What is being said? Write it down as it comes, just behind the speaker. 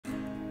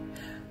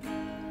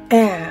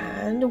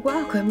and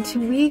welcome to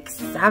week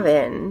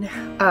 7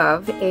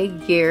 of A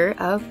Year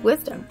of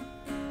Wisdom.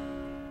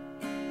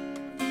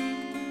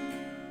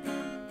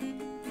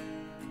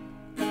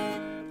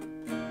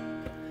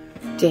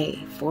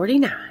 Day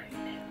 49.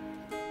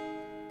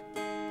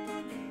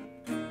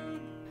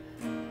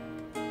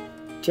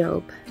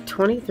 Job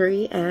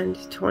 23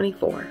 and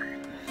 24.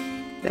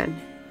 Then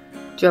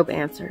Job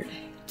answered,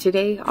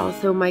 "Today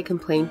also my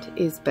complaint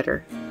is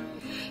bitter.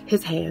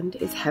 His hand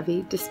is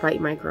heavy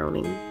despite my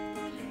groaning.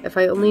 If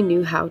I only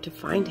knew how to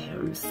find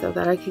him so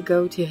that I could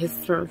go to his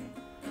throne,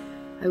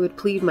 I would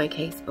plead my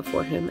case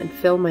before him and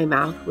fill my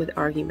mouth with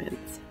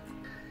arguments.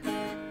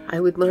 I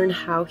would learn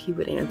how he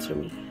would answer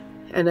me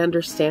and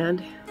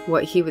understand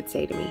what he would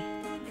say to me.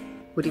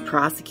 Would he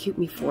prosecute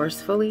me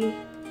forcefully?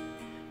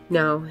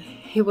 No,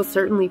 he will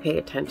certainly pay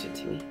attention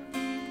to me.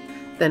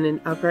 Then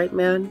an upright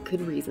man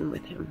could reason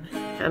with him,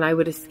 and I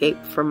would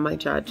escape from my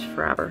judge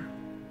forever.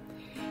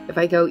 If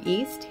I go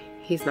east,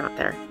 he's not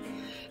there.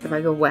 If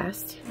I go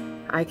west,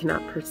 I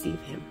cannot perceive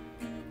him.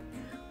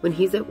 When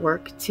he's at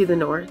work to the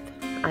north,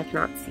 I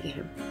cannot see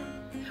him.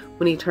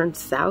 When he turns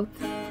south,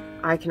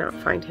 I cannot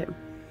find him.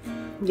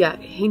 Yet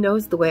he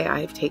knows the way I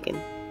have taken.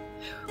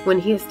 When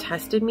he has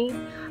tested me,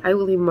 I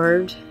will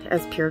emerge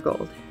as pure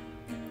gold.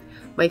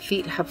 My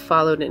feet have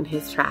followed in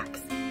his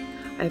tracks.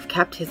 I have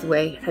kept his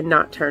way and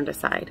not turned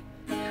aside.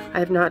 I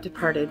have not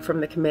departed from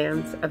the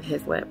commands of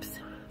his lips.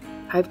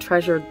 I have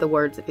treasured the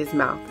words of his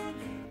mouth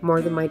more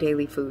than my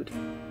daily food.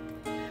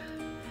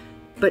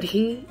 But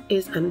he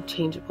is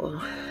unchangeable.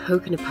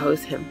 Who can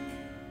oppose him?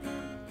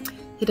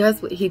 He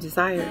does what he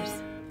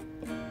desires.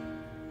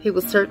 He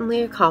will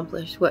certainly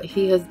accomplish what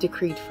he has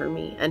decreed for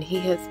me, and he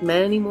has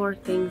many more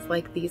things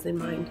like these in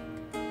mind.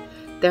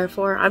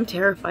 Therefore, I'm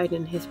terrified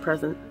in his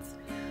presence.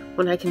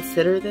 When I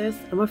consider this,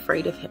 I'm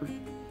afraid of him.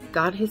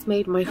 God has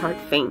made my heart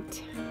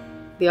faint.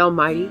 The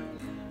Almighty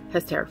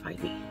has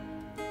terrified me.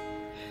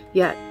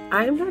 Yet,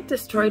 I am not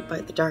destroyed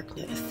by the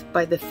darkness,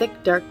 by the thick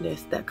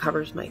darkness that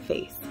covers my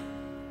face.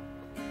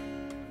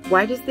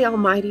 Why does the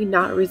Almighty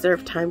not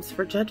reserve times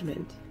for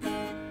judgment?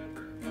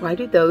 Why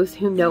do those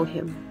who know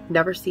him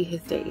never see his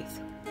days?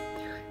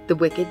 The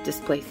wicked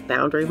displace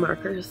boundary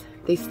markers.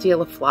 They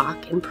steal a flock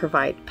and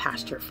provide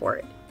pasture for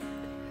it.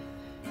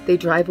 They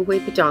drive away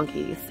the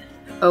donkeys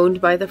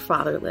owned by the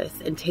fatherless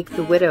and take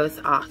the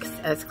widow's ox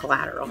as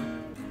collateral.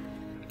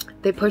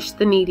 They push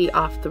the needy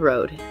off the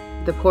road.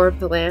 The poor of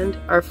the land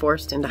are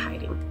forced into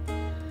hiding.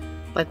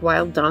 Like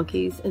wild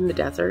donkeys in the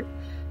desert,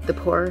 the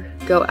poor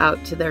go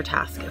out to their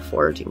task of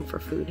foraging for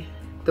food.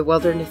 The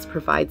wilderness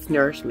provides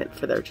nourishment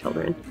for their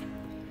children.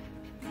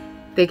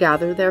 They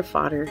gather their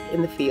fodder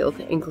in the field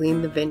and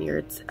glean the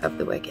vineyards of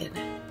the wicked.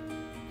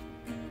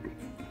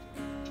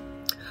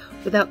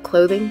 Without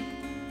clothing,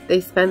 they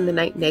spend the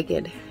night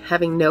naked,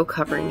 having no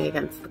covering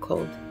against the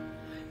cold.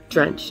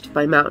 Drenched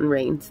by mountain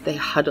rains, they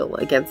huddle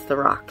against the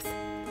rocks,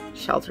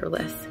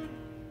 shelterless.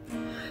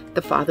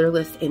 The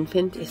fatherless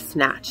infant is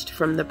snatched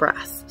from the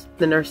breast.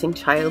 The nursing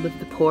child of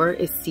the poor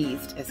is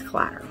seized as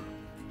collateral.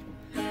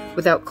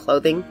 Without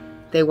clothing,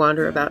 they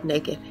wander about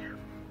naked.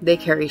 They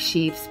carry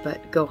sheaves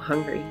but go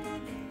hungry.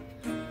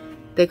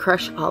 They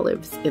crush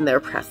olives in their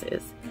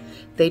presses.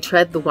 They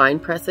tread the wine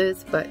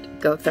presses but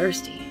go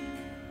thirsty.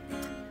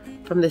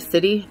 From the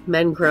city,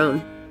 men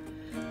groan.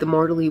 The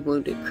mortally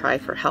wounded cry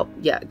for help,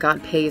 yet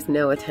God pays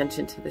no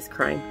attention to this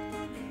crime.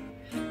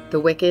 The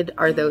wicked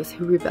are those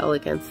who rebel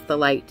against the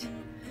light.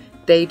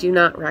 They do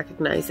not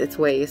recognize its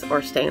ways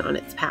or stay on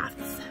its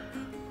paths.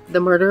 The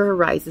murderer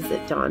rises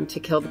at dawn to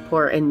kill the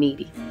poor and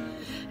needy,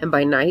 and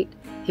by night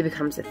he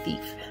becomes a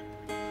thief.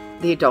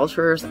 The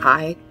adulterer's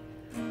eye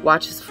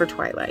watches for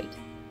twilight,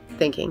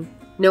 thinking,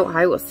 "No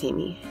eye will see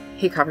me."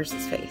 He covers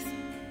his face.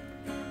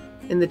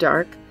 In the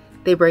dark,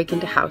 they break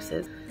into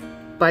houses.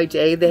 By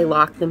day, they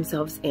lock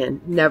themselves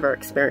in, never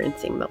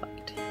experiencing the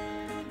light.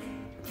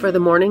 For the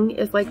morning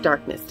is like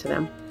darkness to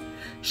them.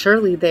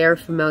 Surely they are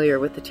familiar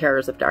with the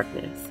terrors of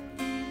darkness.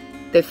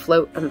 They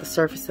float on the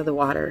surface of the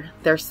water.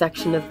 Their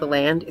section of the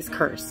land is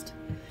cursed,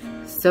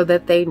 so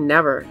that they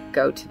never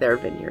go to their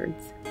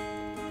vineyards.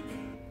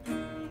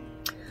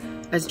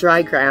 As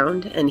dry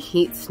ground and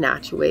heat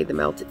snatch away the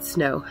melted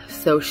snow,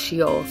 so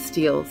Sheol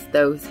steals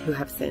those who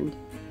have sinned.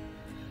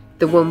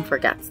 The womb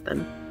forgets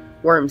them.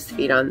 Worms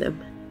feed on them.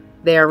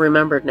 They are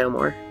remembered no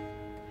more.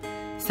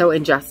 So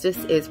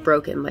injustice is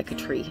broken like a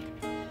tree.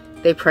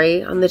 They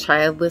prey on the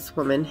childless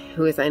woman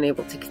who is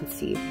unable to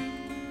conceive,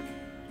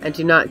 and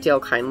do not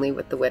deal kindly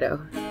with the widow.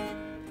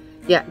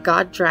 Yet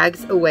God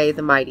drags away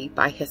the mighty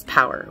by his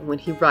power. When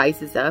he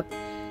rises up,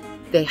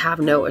 they have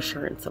no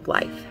assurance of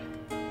life.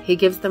 He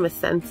gives them a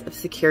sense of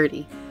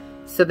security,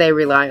 so they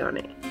rely on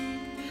it.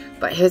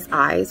 But his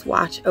eyes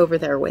watch over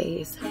their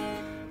ways.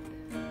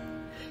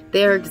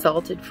 They are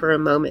exalted for a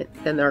moment,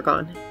 then they're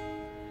gone.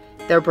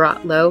 They're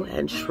brought low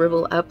and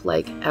shrivel up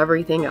like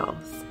everything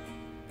else.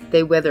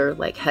 They wither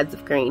like heads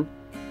of grain.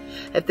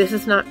 If this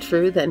is not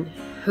true, then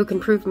who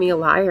can prove me a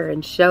liar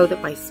and show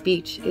that my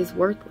speech is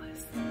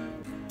worthless?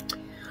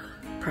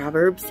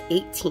 Proverbs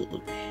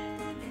 18.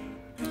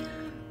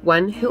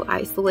 One who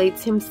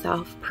isolates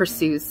himself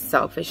pursues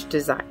selfish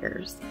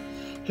desires.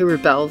 He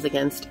rebels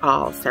against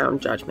all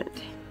sound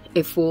judgment.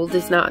 A fool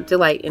does not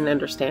delight in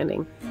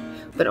understanding,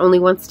 but only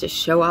wants to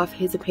show off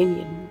his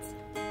opinions.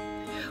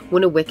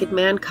 When a wicked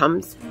man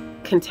comes,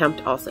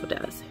 contempt also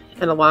does,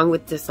 and along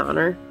with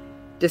dishonor,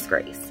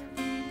 disgrace.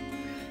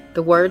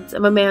 The words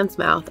of a man's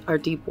mouth are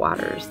deep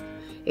waters,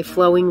 a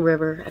flowing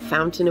river, a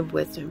fountain of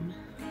wisdom.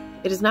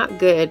 It is not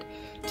good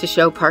to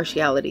show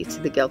partiality to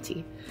the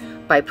guilty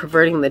by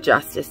perverting the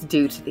justice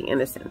due to the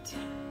innocent.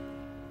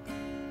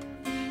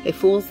 A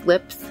fool's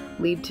lips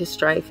lead to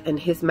strife, and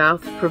his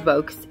mouth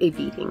provokes a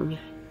beating.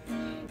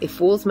 A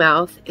fool's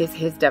mouth is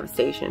his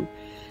devastation,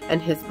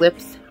 and his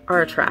lips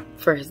are a trap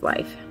for his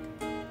life.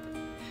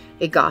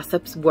 A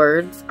gossip's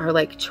words are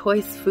like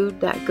choice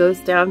food that goes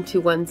down to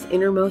one's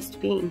innermost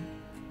being.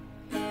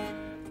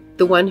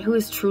 The one who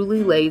is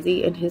truly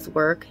lazy in his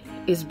work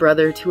is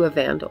brother to a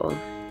vandal.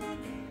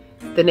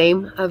 The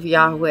name of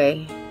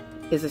Yahweh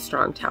is a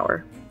strong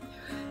tower.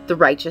 The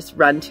righteous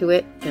run to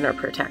it and are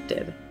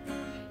protected.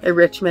 A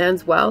rich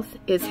man's wealth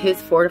is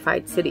his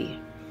fortified city.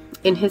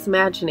 In his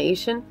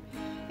imagination,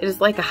 it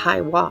is like a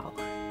high wall.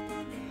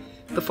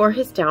 Before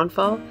his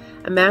downfall,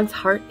 a man's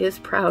heart is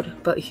proud,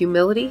 but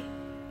humility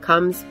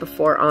comes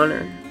before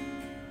honor.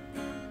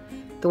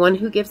 The one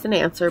who gives an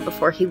answer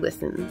before he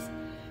listens,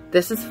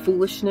 this is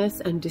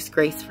foolishness and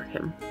disgrace for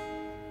him.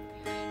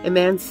 A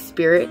man's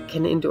spirit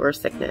can endure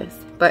sickness,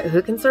 but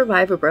who can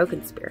survive a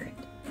broken spirit?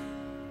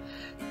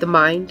 The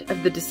mind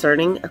of the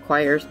discerning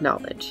acquires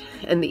knowledge,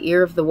 and the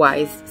ear of the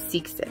wise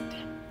seeks it.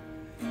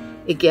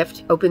 A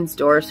gift opens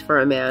doors for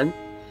a man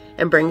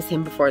and brings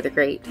him before the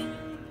great.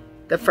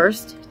 The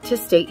first to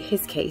state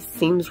his case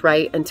seems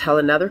right until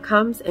another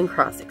comes and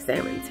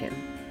cross-examines him.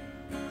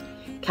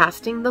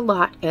 Casting the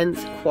lot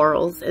ends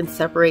quarrels and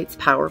separates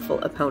powerful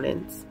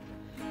opponents.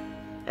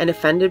 An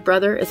offended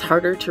brother is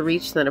harder to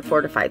reach than a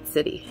fortified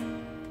city,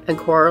 and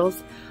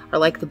quarrels are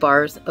like the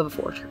bars of a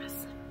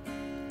fortress.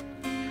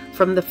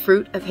 From the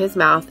fruit of his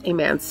mouth a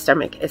man's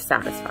stomach is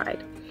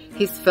satisfied.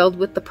 He's filled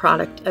with the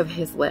product of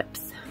his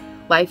lips.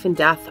 Life and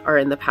death are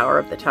in the power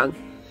of the tongue,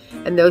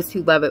 and those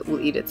who love it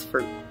will eat its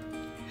fruit.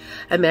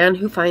 A man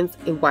who finds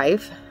a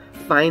wife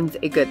finds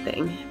a good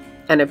thing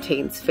and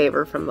obtains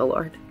favor from the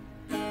Lord.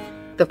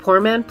 The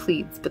poor man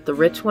pleads, but the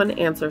rich one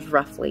answers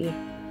roughly.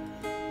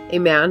 A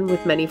man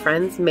with many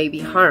friends may be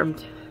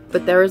harmed,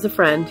 but there is a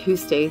friend who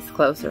stays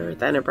closer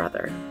than a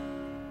brother.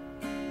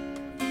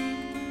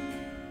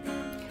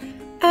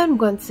 And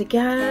once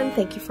again,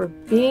 thank you for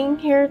being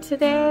here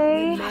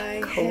today.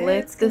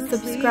 Click the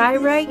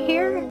subscribe right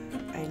here,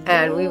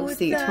 and we will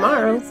see you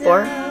tomorrow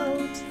for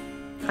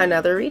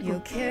another reading.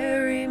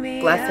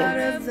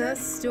 Blessings.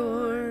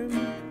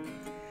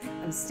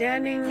 I'm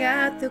standing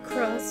at the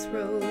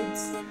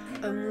crossroads.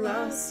 I'm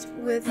lost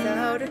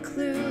without a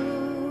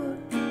clue.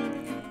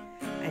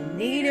 I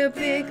need a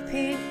big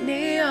pink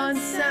neon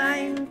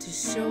sign to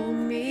show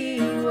me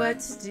what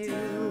to do.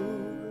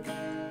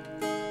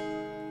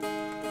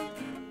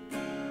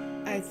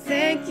 I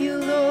thank you,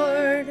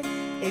 Lord.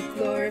 It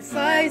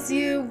glorifies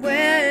you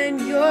when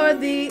you're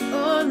the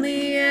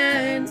only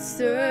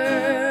answer.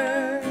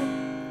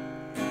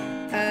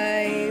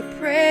 I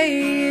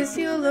praise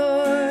you,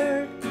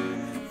 Lord,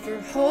 for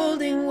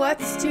holding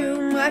what's too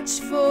much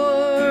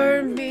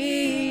for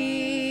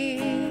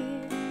me.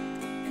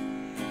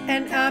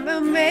 And I'm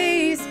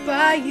amazed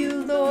by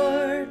you,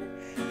 Lord,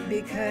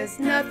 because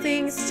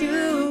nothing's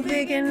too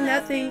big and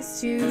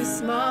nothing's too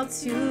small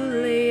to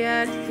lay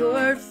at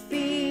your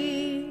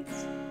feet.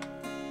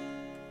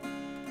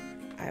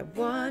 I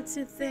want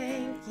to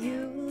thank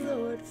you,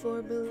 Lord,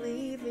 for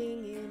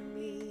believing in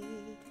me.